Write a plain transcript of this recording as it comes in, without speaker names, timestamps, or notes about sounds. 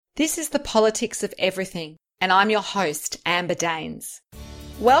This is the Politics of Everything, and I'm your host, Amber Daines.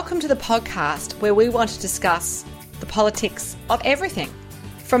 Welcome to the podcast where we want to discuss the politics of everything,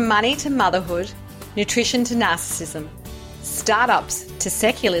 from money to motherhood, nutrition to narcissism, startups to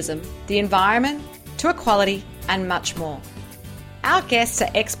secularism, the environment to equality, and much more. Our guests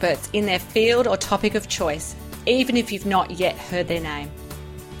are experts in their field or topic of choice, even if you've not yet heard their name.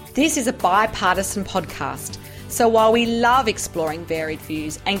 This is a bipartisan podcast, so while we love exploring varied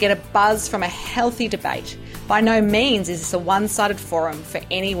views and get a buzz from a healthy debate, by no means is this a one-sided forum for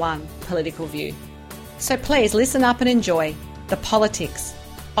any one political view. So please listen up and enjoy the politics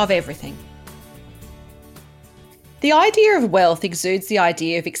of everything. The idea of wealth exudes the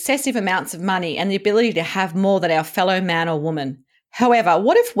idea of excessive amounts of money and the ability to have more than our fellow man or woman. However,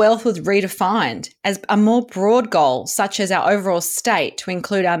 what if wealth was redefined as a more broad goal, such as our overall state, to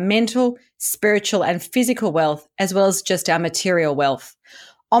include our mental, spiritual and physical wealth, as well as just our material wealth?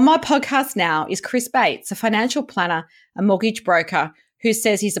 On my podcast now is Chris Bates, a financial planner, a mortgage broker, who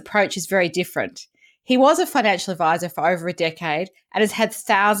says his approach is very different. He was a financial advisor for over a decade and has had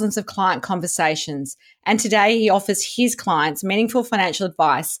thousands of client conversations. And today he offers his clients meaningful financial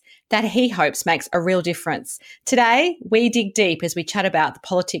advice that he hopes makes a real difference. Today, we dig deep as we chat about the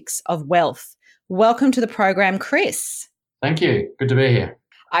politics of wealth. Welcome to the program, Chris. Thank you. Good to be here.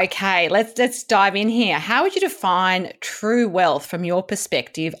 Okay, let's dive in here. How would you define true wealth from your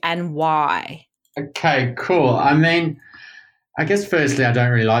perspective and why? Okay, cool. I guess firstly, I don't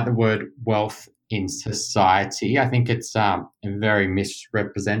really like the word wealth in society. I think it's very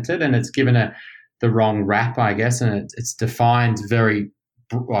misrepresented and it's given the wrong rap, I guess, and it's defined very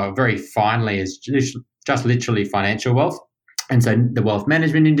finely as just literally financial wealth. And so the wealth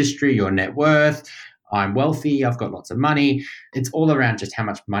management industry, your net worth, I'm wealthy, I've got lots of money. It's all around just how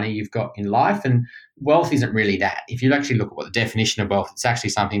much money you've got in life. And wealth isn't really that. If you actually look at what the definition of wealth, it's actually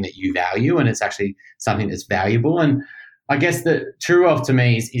something that you value and it's actually something that's valuable. And I guess the true wealth to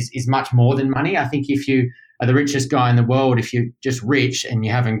me is much more than money. I think if you are the richest guy in the world, if you're just rich and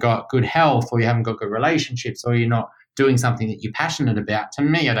you haven't got good health or you haven't got good relationships or you're not doing something that you're passionate about, to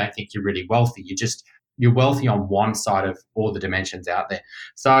me, I don't think you're really wealthy. You're wealthy on one side of all the dimensions out there.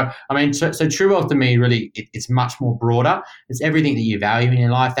 So true wealth to me, really, it's much more broader. It's everything that you value in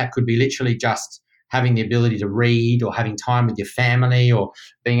your life. That could be literally just having the ability to read or having time with your family or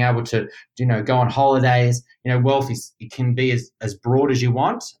being able to, go on holidays. Wealth it can be as broad as you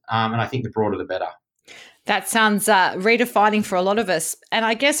want. And I think the broader, the better. That sounds redefining for a lot of us. And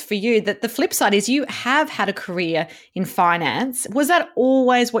I guess for you, that the flip side is you have had a career in finance. Was that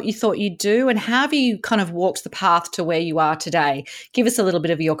always what you thought you'd do? And how have you kind of walked the path to where you are today? Give us a little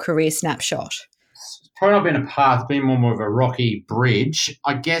bit of your career snapshot. It's probably not been a path, it's been more of a rocky bridge.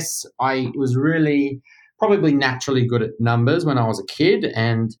 I guess I was really probably naturally good at numbers when I was a kid,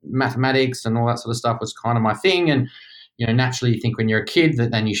 and mathematics and all that sort of stuff was kind of my thing. And naturally you think when you're a kid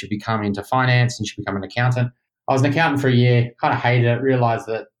that then you should become into finance and you should become an accountant. I was an accountant for a year, kind of hated it, realized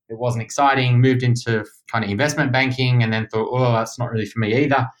that it wasn't exciting, moved into kind of investment banking and then thought, oh, that's not really for me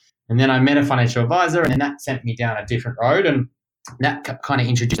either. And then I met a financial advisor and then that sent me down a different road and that kind of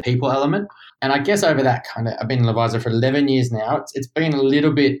introduced the people element. And I guess over that I've been an advisor for 11 years now. It's been a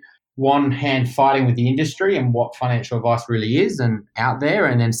little bit one hand fighting with the industry and what financial advice really is and out there.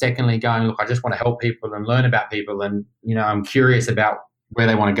 And then secondly going, look, I just want to help people and learn about people. And, I'm curious about where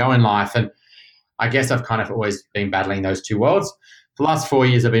they want to go in life. And I guess I've kind of always been battling those two worlds. For the last 4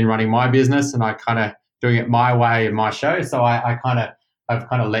 years, I've been running my business and I kind of doing it my way in my show. So I've kind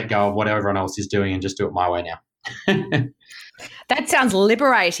of let go of what everyone else is doing and just do it my way now. That sounds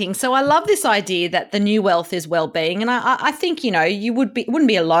liberating. So I love this idea that the new wealth is well-being. And I think, you wouldn't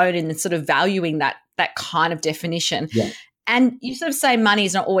be alone in sort of valuing that kind of definition. Yeah. And you sort of say money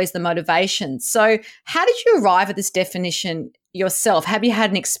is not always the motivation. So how did you arrive at this definition yourself? Have you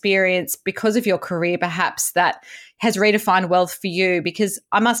had an experience because of your career perhaps that has redefined wealth for you? Because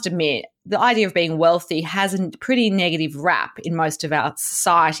I must admit, the idea of being wealthy has a pretty negative rap in most of our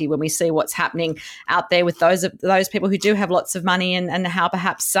society when we see what's happening out there with those people who do have lots of money and how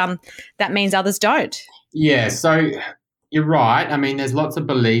perhaps that means others don't. Yeah, so you're right. There's lots of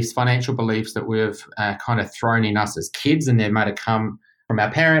beliefs, financial beliefs that we've kind of thrown in us as kids, and they might have come from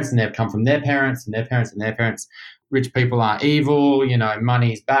our parents and they've come from their parents and their parents and their parents. Rich people are evil,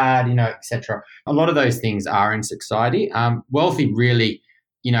 money is bad, etc. A lot of those things are in society. Wealthy really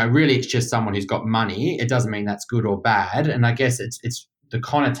it's just someone who's got money. It doesn't mean that's good or bad. And I guess it's the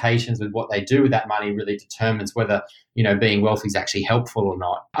connotations with what they do with that money really determines whether, being wealthy is actually helpful or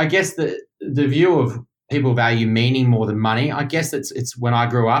not. I guess the view of people value meaning more than money. I guess it's when I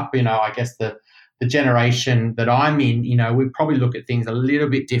grew up, I guess the the generation that I'm in, we probably look at things a little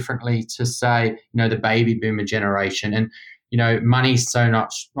bit differently to say, the baby boomer generation. And, money's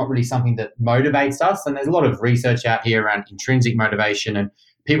not really something that motivates us. And there's a lot of research out here around intrinsic motivation, and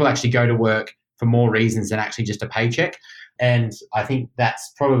people actually go to work for more reasons than actually just a paycheck. And I think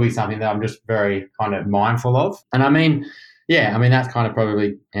that's probably something that I'm just very kind of mindful of. And that kind of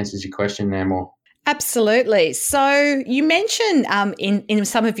probably answers your question there more. Absolutely. So you mentioned in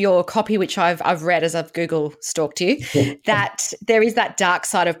some of your copy, which I've read as I've Google stalked you, that there is that dark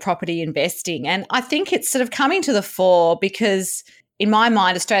side of property investing. And I think it's sort of coming to the fore because in my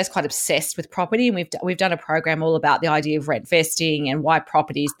mind, Australia's quite obsessed with property, and we've done a program all about the idea of rent vesting and why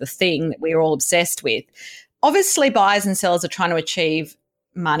property is the thing that we're all obsessed with. Obviously, buyers and sellers are trying to achieve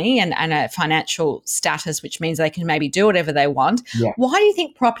money and a financial status, which means they can maybe do whatever they want. Yeah. Why do you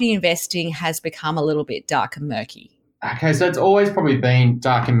think property investing has become a little bit dark and murky? Okay, so it's always probably been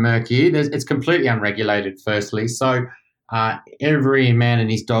dark and murky. It's completely unregulated, firstly. So every man and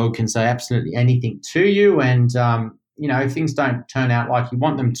his dog can say absolutely anything to you. And, if things don't turn out like you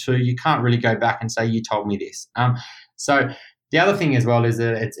want them to, you can't really go back and say, you told me this. So the other thing as well is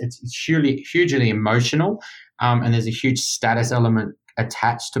that it's hugely emotional, and there's a huge status element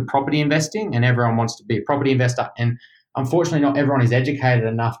attached to property investing, and everyone wants to be a property investor. And unfortunately, not everyone is educated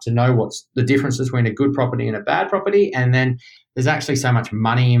enough to know what's the difference between a good property and a bad property. And then there's actually so much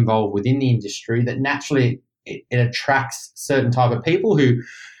money involved within the industry that naturally it attracts certain type of people who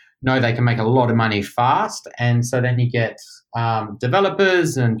know they can make a lot of money fast. And so then you get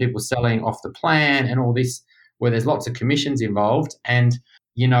developers and people selling off the plan and all this, where there's lots of commissions involved. And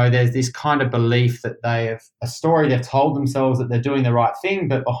there's this kind of belief that they have a story they've told themselves that they're doing the right thing,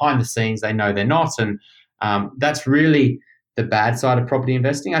 but behind the scenes they know they're not. And that's really the bad side of property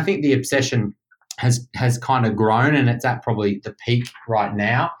investing. I think the obsession has kind of grown, and it's at probably the peak right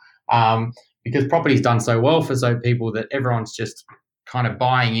now, because property's done so well for so people that everyone's just kind of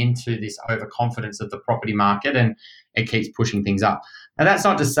buying into this overconfidence of the property market, and it keeps pushing things up. Now, that's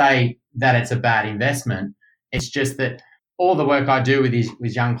not to say that it's a bad investment. It's just that all the work I do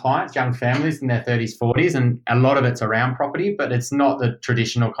with young clients, young families in their 30s, 40s, and a lot of it's around property, but it's not the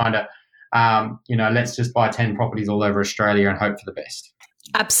traditional kind of, let's just buy 10 properties all over Australia and hope for the best.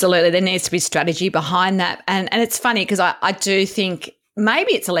 Absolutely. There needs to be strategy behind that. And it's funny because I do think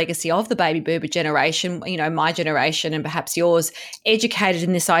maybe it's a legacy of the baby boomer generation, my generation and perhaps yours, educated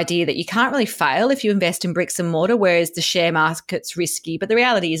in this idea that you can't really fail if you invest in bricks and mortar, whereas the share market's risky. But the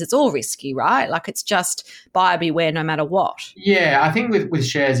reality is it's all risky, right? Like it's just buyer beware no matter what. Yeah, I think with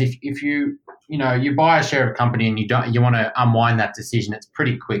shares, if you buy a share of a company and you want to unwind that decision, it's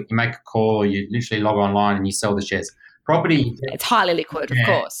pretty quick. You make a call or you literally log online and you sell the shares. Property, it's highly liquid, of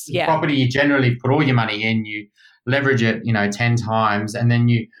course. Yeah. Property, you generally put all your money in, you leverage it, 10 times, and then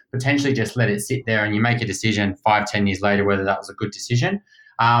you potentially just let it sit there and you make a decision 5-10 years later whether that was a good decision.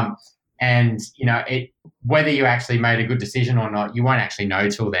 Whether you actually made a good decision or not, you won't actually know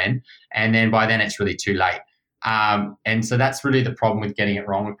till then. And then by then it's really too late. And so that's really the problem with getting it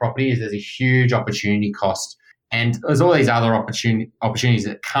wrong with property, is there's a huge opportunity cost. And there's all these other opportunities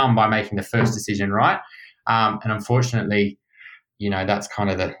that come by making the first decision right. And unfortunately, that's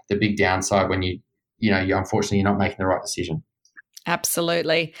kind of the big downside when unfortunately you're not making the right decision.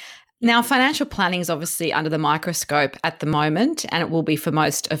 Absolutely. Now, financial planning is obviously under the microscope at the moment, and it will be for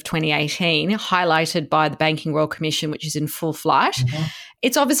most of 2018, highlighted by the Banking Royal Commission, which is in full flight. Mm-hmm.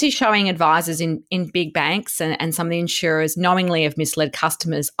 It's obviously showing advisors in big banks and some of the insurers knowingly have misled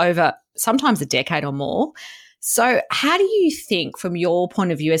customers over sometimes a decade or more. So how do you think, from your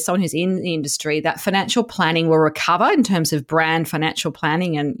point of view as someone who's in the industry, that financial planning will recover in terms of brand financial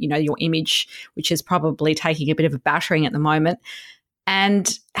planning and, your image, which is probably taking a bit of a battering at the moment?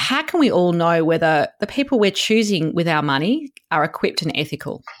 And how can we all know whether the people we're choosing with our money are equipped and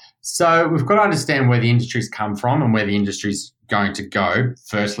ethical? So we've got to understand where the industry's come from and where the industry's going to go,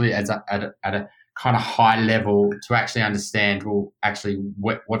 firstly, at a kind of high level, to actually understand,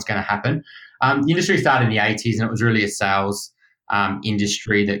 what's going to happen. The industry started in the 80s, and it was really a sales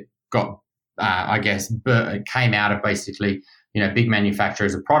industry that got, came out of basically, big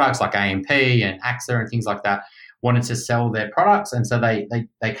manufacturers of products like AMP and AXA and things like that wanted to sell their products. And so they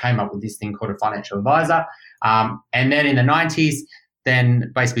came up with this thing called a financial advisor. And then in the 90s,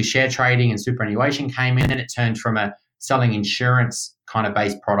 then basically share trading and superannuation came in, and it turned from selling insurance kind of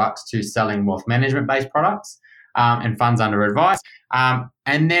based products to selling wealth management based products and funds under advice.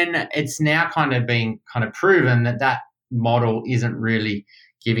 And then it's now kind of being kind of proven that model isn't really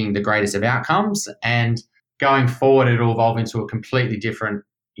giving the greatest of outcomes. And going forward, it'll evolve into a completely different,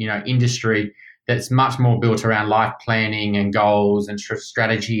 industry that's much more built around life planning and goals and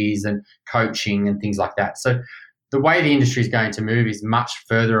strategies and coaching and things like that. So the way the industry is going to move is much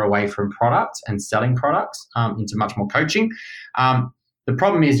further away from product and selling products into much more coaching. The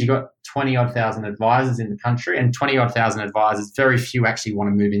problem is you've got 20-odd thousand advisors in the country, and 20-odd thousand advisors, very few actually want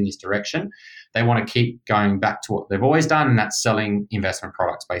to move in this direction. They want to keep going back to what they've always done, and that's selling investment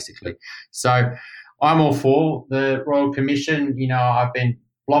products, basically. So I'm all for the Royal Commission. I've been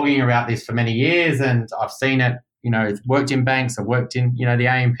blogging about this for many years, and I've seen it. It's worked in banks. I've worked in, the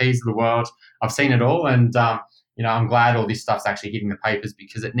AMPs of the world. I've seen it all, and I'm glad all this stuff's actually hitting the papers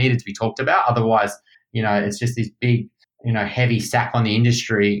because it needed to be talked about. Otherwise, it's just this big, heavy sack on the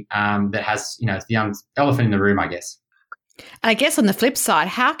industry that has, it's the elephant in the room, I guess. And I guess on the flip side,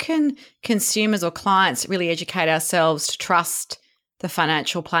 how can consumers or clients really educate ourselves to trust the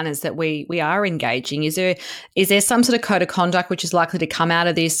financial planners that we are engaging? Is there some sort of code of conduct which is likely to come out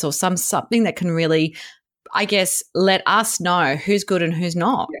of this, or something that can really, I guess, let us know who's good and who's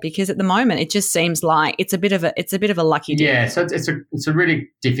not? Yeah. Because at the moment, it just seems like it's a bit of a lucky dip. Yeah, so it's a really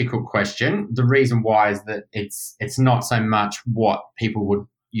difficult question. The reason why is that it's not so much what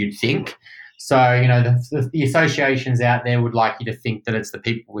you'd think. So the associations out there would like you to think that it's the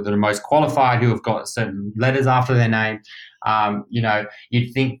people that are most qualified who have got certain letters after their name.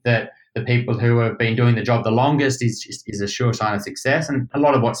 You'd think that the people who have been doing the job the longest is a sure sign of success, and a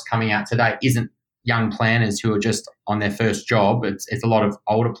lot of what's coming out today isn't young planners who are just on their first job. It's a lot of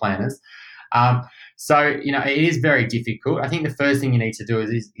older planners. So it is very difficult. I think the first thing you need to do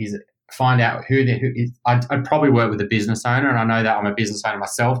is find out who is. I'd probably work with a business owner, and I know that I'm a business owner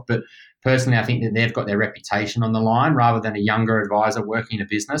myself, but personally, I think that they've got their reputation on the line rather than a younger advisor working in a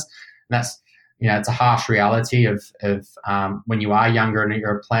business. And that's, it's a harsh reality of when you are younger and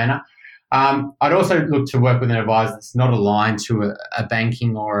you're a planner. I'd also look to work with an advisor that's not aligned to a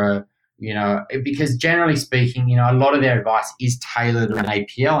banking or because generally speaking, a lot of their advice is tailored around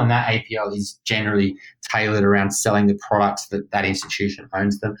APL, and that APL is generally tailored around selling the products that institution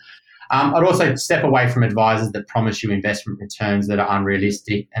owns them. I'd also step away from advisors that promise you investment returns that are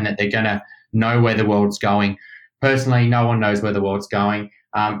unrealistic and that they're going to know where the world's going. Personally, no one knows where the world's going.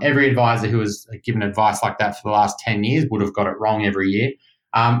 Every advisor who has given advice like that for the last 10 years would have got it wrong every year.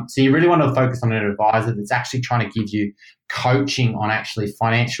 So you really want to focus on an advisor that's actually trying to give you coaching on actually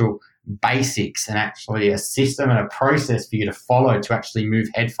financial basics and actually a system and a process for you to follow to actually move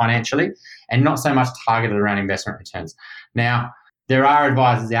ahead financially, and not so much targeted around investment returns. Now, there are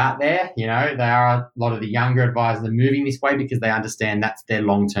advisors out there, there are a lot of the younger advisors are moving this way because they understand that's their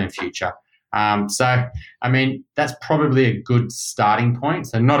long-term future. So, that's probably a good starting point.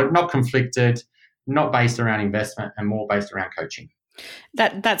 So not conflicted, not based around investment, and more based around coaching.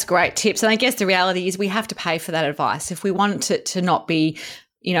 That's great tips. And I guess the reality is we have to pay for that advice. If we want it to not be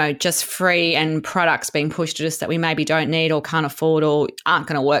just free and products being pushed at us that we maybe don't need or can't afford or aren't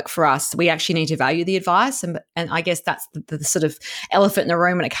going to work for us, we actually need to value the advice. And I guess that's the sort of elephant in the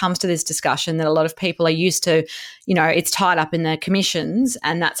room when it comes to this discussion, that a lot of people are used to, it's tied up in the commissions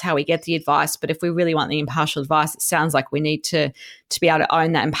and that's how we get the advice. But if we really want the impartial advice, it sounds like we need to be able to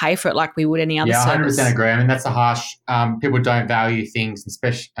own that and pay for it like we would any other service. 100% agree. That's a harsh, people don't value things,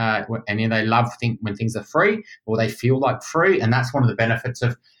 especially, and they love when things are free or they feel like free. And that's one of the benefits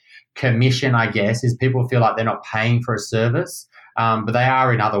of commission, I guess, is people feel like they're not paying for a service, but they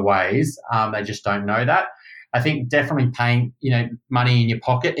are in other ways. They just don't know that. I think definitely paying, money in your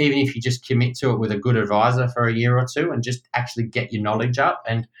pocket, even if you just commit to it with a good advisor for a year or two and just actually get your knowledge up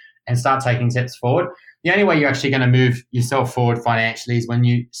and start taking steps forward. The only way you're actually going to move yourself forward financially is when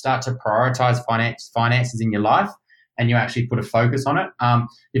you start to prioritize finances in your life and you actually put a focus on it.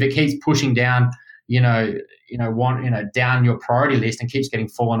 If it keeps pushing down, down your priority list and keeps getting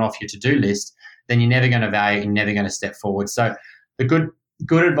fallen off your to-do list, then you're never going to value, you're never going to step forward. So the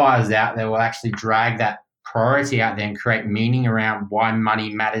good advisors out there will actually drag that priority out there and create meaning around why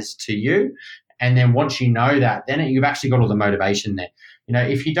money matters to you. And then once you know that, then you've actually got all the motivation there.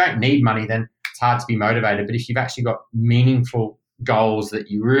 If you don't need money, then it's hard to be motivated. But if you've actually got meaningful goals that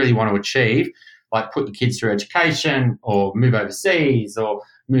you really want to achieve, like put your kids through education or move overseas or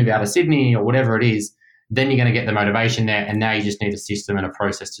move out of Sydney or whatever it is, then you're going to get the motivation there. And now you just need a system and a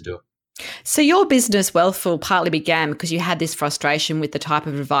process to do it. So your business, Wealthful, partly began because you had this frustration with the type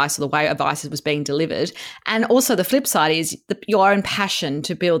of advice or the way advice was being delivered. And also the flip side is your own passion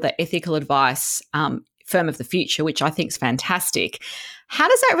to build that ethical advice firm of the future, which I think is fantastic. How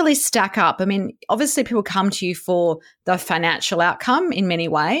does that really stack up? Obviously people come to you for the financial outcome in many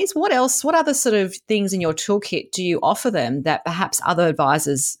ways. What other sort of things in your toolkit do you offer them that perhaps other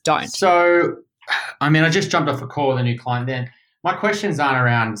advisors don't? So, I just jumped off a call with a new client then. My questions aren't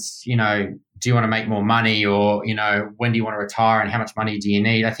around, do you want to make more money, or, when do you want to retire and how much money do you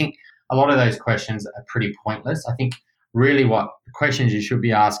need? I think a lot of those questions are pretty pointless. I think really what the questions you should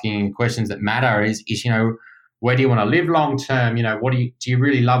be asking, questions that matter is where do you want to live long term? What do you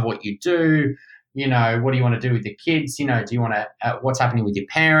really love what you do? What do you want to do with the kids? Do you want to, what's happening with your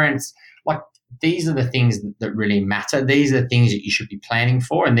parents? Like, these are the things that really matter. These are the things that you should be planning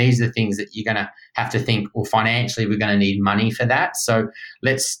for. And these are the things that you're going to have to think, well, financially, we're going to need money for that. So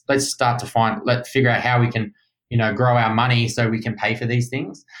let's start to let's figure out how we can, grow our money so we can pay for these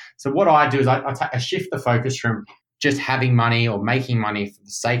things. So what I do is I shift the focus from just having money or making money for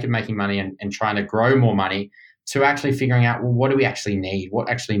the sake of making money and trying to grow more money to actually figuring out, well, what do we actually need? What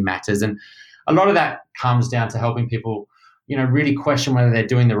actually matters? And a lot of that comes down to helping people, really question whether they're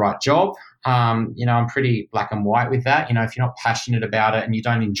doing the right job. I'm pretty black and white with that. If you're not passionate about it and you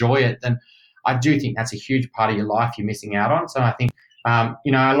don't enjoy it, then I do think that's a huge part of your life you're missing out on. So I think, a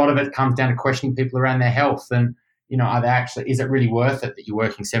lot of it comes down to questioning people around their health and, is it really worth it that you're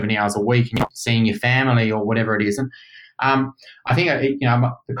working 70 hours a week and you're not seeing your family or whatever it is? And I think,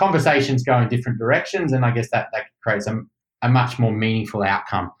 the conversations go in different directions, and I guess that creates a much more meaningful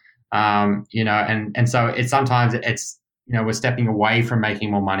outcome. And so it's we're stepping away from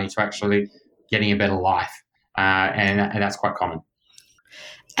making more money to actually getting a better life. And that's quite common.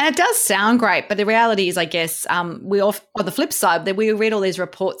 And it does sound great, but the reality is, I guess, on the flip side, that we read all these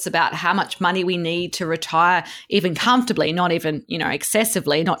reports about how much money we need to retire, even comfortably, not even,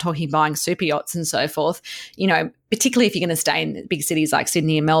 excessively, not talking buying super yachts and so forth, particularly if you're going to stay in big cities like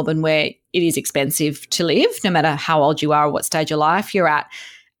Sydney and Melbourne, where it is expensive to live, no matter how old you are or what stage of life you're at.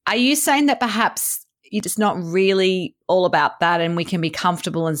 Are you saying that perhaps it's not really all about that and we can be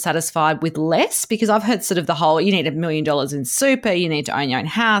comfortable and satisfied with less? Because I've heard sort of the whole, you need $1 million in super, you need to own your own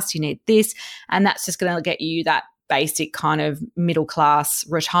house, you need this, and that's just going to get you that basic kind of middle class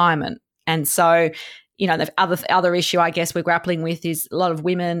retirement. And so, the other issue I guess we're grappling with is a lot of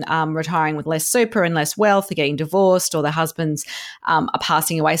women retiring with less super and less wealth. They're getting divorced, or their husbands are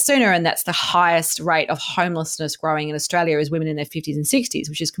passing away sooner, and that's the highest rate of homelessness growing in Australia is women in their 50s and 60s,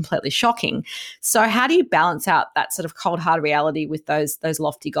 which is completely shocking. So how do you balance out that sort of cold hard reality with those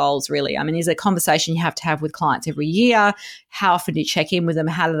lofty goals, really? I mean, is it a conversation you have to have with clients every year? How often do you check in with them?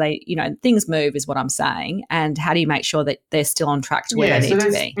 How do they, things move is what I'm saying, and how do you make sure that they're still on track to where they need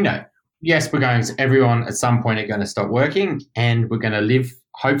to be? Yes, everyone at some point are going to stop working, and we're going to live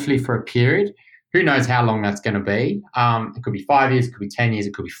hopefully for a period. Who knows how long that's going to be? It could be 5 years, it could be 10 years,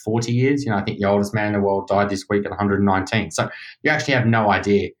 it could be 40 years. I think the oldest man in the world died this week at 119. So you actually have no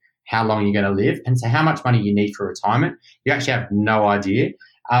idea how long you're going to live. And so how much money you need for retirement, you actually have no idea.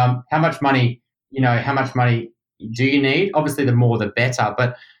 How much money do you need? Obviously, the more the better.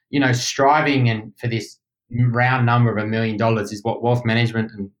 But, striving and for this round number of $1 million is what wealth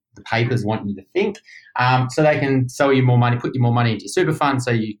management and the papers want you to think, so they can sell you more money, put you more money into your super fund,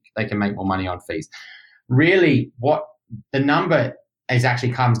 so they can make more money on fees. Really, what the number is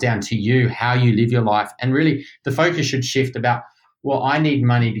actually comes down to you, how you live your life, and really the focus should shift about, well, I need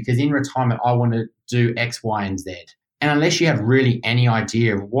money because in retirement I want to do X, Y, and Z. And unless you have really any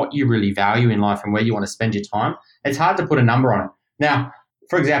idea of what you really value in life and where you want to spend your time, it's hard to put a number on it. Now,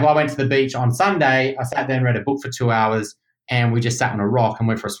 for example, I went to the beach on Sunday. I sat there and read a book for 2 hours. And we just sat on a rock and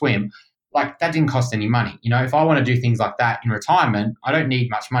went for a swim. Like, that didn't cost any money. If I want to do things like that in retirement, I don't need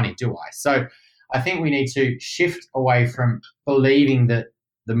much money, do I? So I think we need to shift away from believing that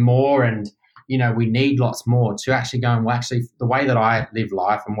the more and, we need lots more, to actually going, well, actually, the way that I live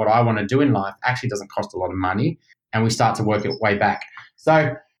life and what I want to do in life actually doesn't cost a lot of money. And we start to work it way back.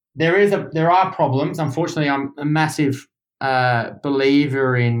 So there are problems. Unfortunately, I'm a massive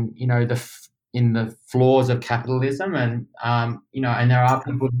believer in, in the flaws of capitalism, and and there are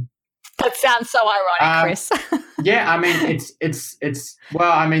people. That sounds so ironic, Chris. Yeah, I mean, it's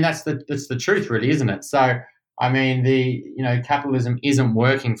well, I mean, that's the truth, really, isn't it? So, I mean, capitalism isn't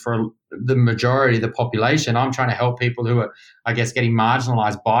working for the majority of the population. I'm trying to help people who are, I guess, getting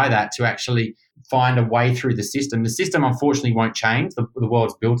marginalised by that to actually find a way through the system. The system, unfortunately, won't change. The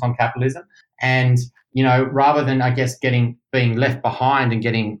world's built on capitalism, and rather than, I guess, being left behind and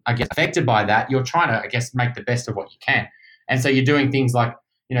getting, I guess, affected by that, you're trying to, I guess, make the best of what you can. And so you're doing things like,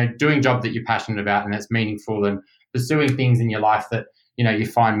 doing a job that you're passionate about and that's meaningful, and pursuing things in your life that, you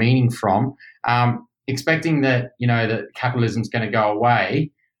find meaning from, expecting that, that capitalism's going to go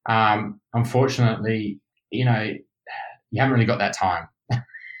away. Unfortunately, you haven't really got that time.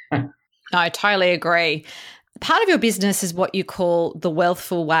 No, I totally agree. Part of your business is what you call the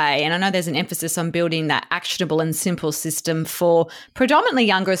Wealthful Way, and I know there's an emphasis on building that actionable and simple system for predominantly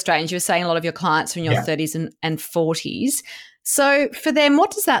younger Australians. You were saying a lot of your clients are in your 30s and 40s. So for them,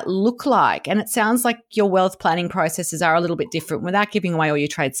 what does that look like? And it sounds like your wealth planning processes are a little bit different, without giving away all your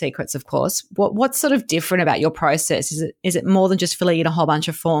trade secrets, of course. What's sort of different about your process? Is it more than just filling in a whole bunch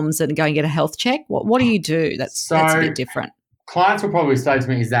of forms and going get a health check? What do you do that's a bit different? Clients will probably say to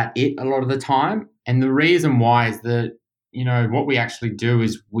me, is that it a lot of the time? And the reason why is that, what we actually do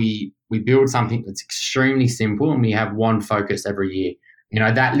is we build something that's extremely simple, and we have one focus every year.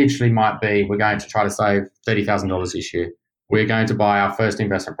 That literally might be, we're going to try to save $30,000 this year. We're going to buy our first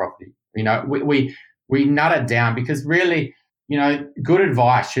investment property. We nut it down, because really, good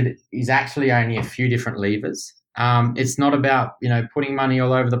advice is actually only a few different levers. It's not about, putting money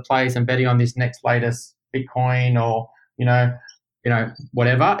all over the place and betting on this next latest Bitcoin or,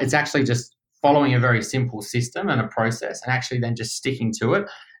 whatever. It's actually just following a very simple system and a process, and actually then just sticking to it.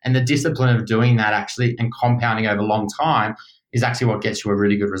 And the discipline of doing that actually and compounding over a long time is actually what gets you a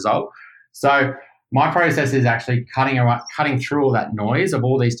really good result. So my process is actually cutting through all that noise of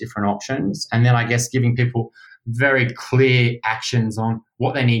all these different options, and then I guess giving people very clear actions on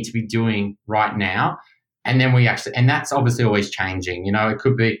what they need to be doing right now. And then and that's obviously always changing. It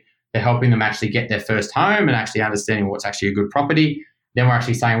could be they're helping them actually get their first home and actually understanding what's actually a good property. Then we're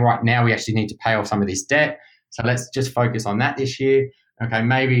actually saying, right now we actually need to pay off some of this debt. So let's just focus on that this year. Okay,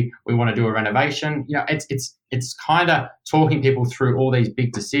 maybe we want to do a renovation. It's kind of talking people through all these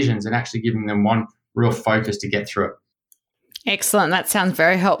big decisions and actually giving them one real focus to get through it. Excellent. That sounds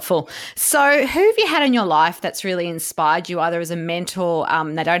very helpful. So who have you had in your life that's really inspired you, either as a mentor?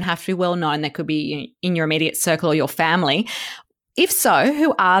 They don't have to be well known. They could be in your immediate circle or your family. If so,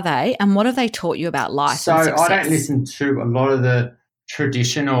 who are they, and what have they taught you about life? So I don't listen to a lot of the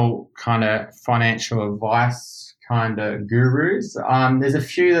traditional kind of financial advice kind of gurus. There's a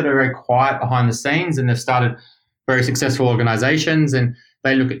few that are very quiet behind the scenes, and they've started very successful organizations, and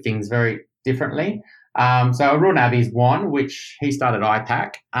they look at things very differently. So Arun Abi's one, which he started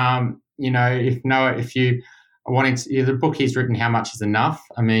IPAC. If you wanting to, the book he's written, How Much Is Enough?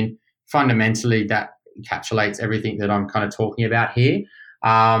 I mean, fundamentally that encapsulates everything that I'm kind of talking about here.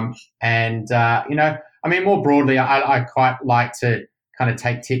 More broadly, I quite like to kind of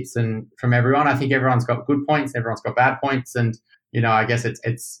take tips from everyone. I think everyone's got good points, everyone's got bad points, and I guess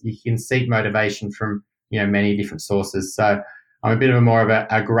it's you can seek motivation from many different sources. So I'm a bit of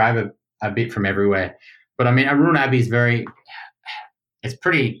a grab a bit from everywhere. But I mean, Arun Abi is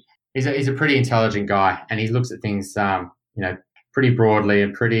he's a pretty intelligent guy, and he looks at things pretty broadly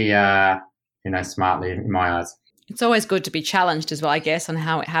and pretty smartly in my eyes. It's always good to be challenged as well, I guess, on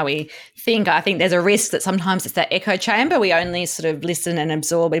how we think. I think there's a risk that sometimes it's that echo chamber. We only sort of listen and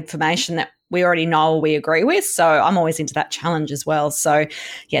absorb information that we already know or we agree with. So I'm always into that challenge as well. So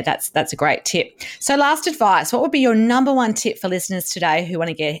yeah, that's a great tip. So last advice, what would be your number one tip for listeners today who want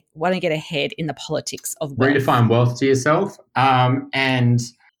to get ahead in the politics of wealth? Redefine wealth to yourself, and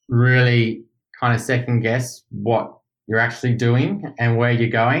really kind of second guess what you're actually doing and where you're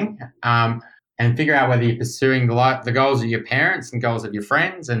going. And figure out whether you're pursuing the goals of your parents and goals of your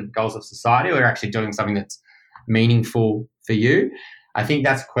friends and goals of society, or you're actually doing something that's meaningful for you. I think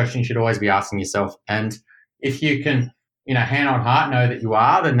that's a question you should always be asking yourself. And if you can, hand on heart, know that you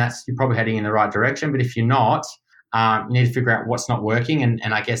are, then you're probably heading in the right direction. But if you're not, you need to figure out what's not working and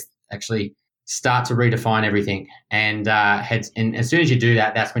I guess actually start to redefine everything. And as soon as you do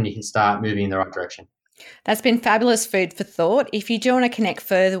that, that's when you can start moving in the right direction. That's been fabulous food for thought. If you do want to connect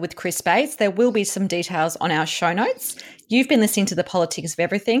further with Chris Bates, there will be some details on our show notes. You've been listening to The Politics of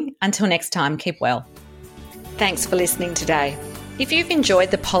Everything. Until next time, keep well. Thanks for listening today. If you've enjoyed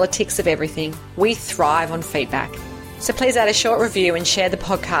The Politics of Everything, we thrive on feedback. So please add a short review and share the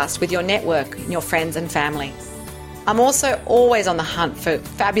podcast with your network and your friends and family. I'm also always on the hunt for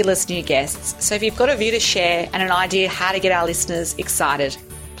fabulous new guests. So if you've got a view to share and an idea how to get our listeners excited,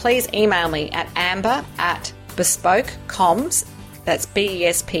 please email me at amber@bespokecomms, that's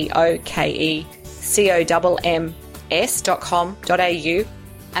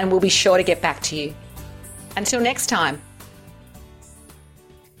BESPOKECOMMS.com.au, and we'll be sure to get back to you. Until next time.